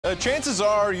Chances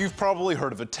are you've probably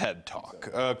heard of a TED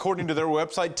Talk. According to their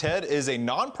website, TED is a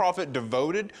nonprofit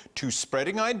devoted to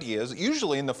spreading ideas,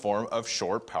 usually in the form of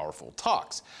short, powerful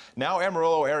talks. Now,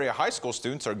 Amarillo area high school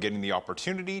students are getting the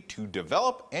opportunity to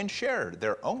develop and share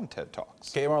their own TED Talks.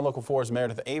 KMR Local 4's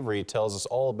Meredith Avery tells us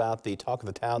all about the talk of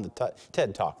the town, the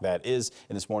TED Talk that is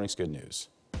in this morning's Good News.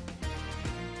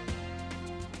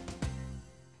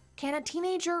 Can a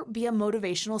teenager be a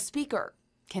motivational speaker?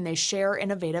 Can they share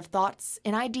innovative thoughts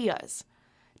and ideas?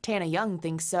 Tana Young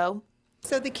thinks so.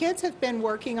 So the kids have been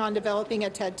working on developing a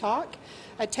TED Talk,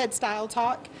 a TED-style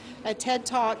talk. A TED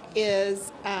Talk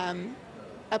is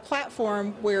a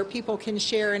platform where people can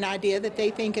share an idea that they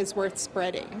think is worth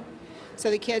spreading.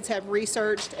 So the kids have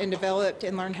researched and developed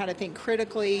and learned how to think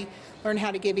critically, learn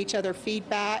how to give each other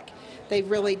feedback.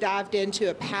 They've really dived into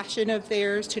a passion of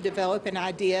theirs to develop an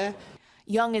idea.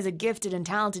 Young is a gifted and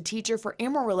talented teacher for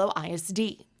Amarillo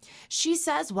ISD. She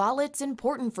says while it's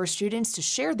important for students to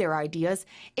share their ideas,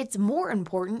 it's more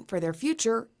important for their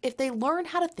future if they learn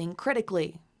how to think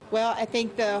critically. Well, I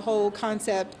think the whole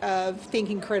concept of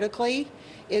thinking critically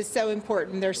is so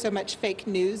important. There's so much fake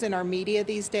news in our media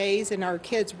these days, and our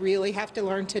kids really have to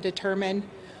learn to determine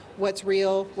what's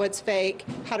real, what's fake,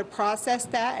 how to process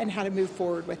that, and how to move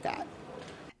forward with that.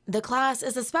 The class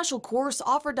is a special course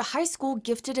offered to high school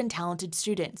gifted and talented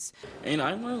students. And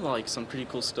I learned some pretty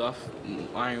cool stuff.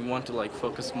 I want to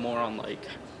focus more on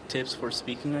tips for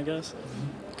speaking, I guess,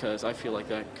 because I feel like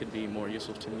that could be more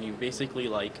useful to me.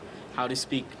 Basically how to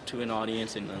speak to an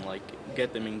audience and then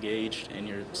get them engaged in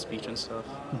your speech and stuff.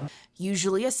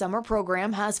 Usually a summer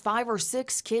program has 5 or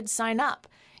 6 kids sign up.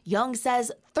 Young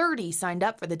says 30 signed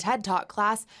up for the TED Talk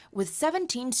class with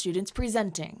 17 students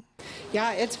presenting.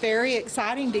 Yeah, it's very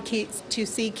exciting to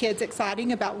see kids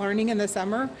exciting about learning in the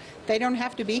summer. They don't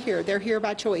have to be here. They're here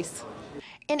by choice.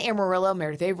 In Amarillo,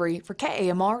 Meredith Avery for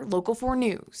KAMR Local 4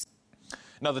 News.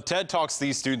 Now, the TED Talks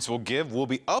these students will give will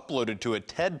be uploaded to a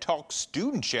TED Talk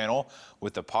student channel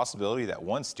with the possibility that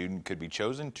one student could be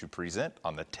chosen to present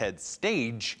on the TED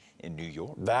stage in New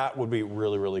York. That would be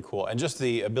really, really cool. And just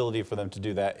the ability for them to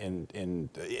do that and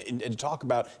talk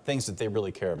about things that they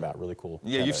really care about. Really cool.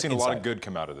 Yeah, you've seen a lot of good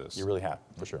come out of this. You really have,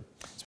 for sure.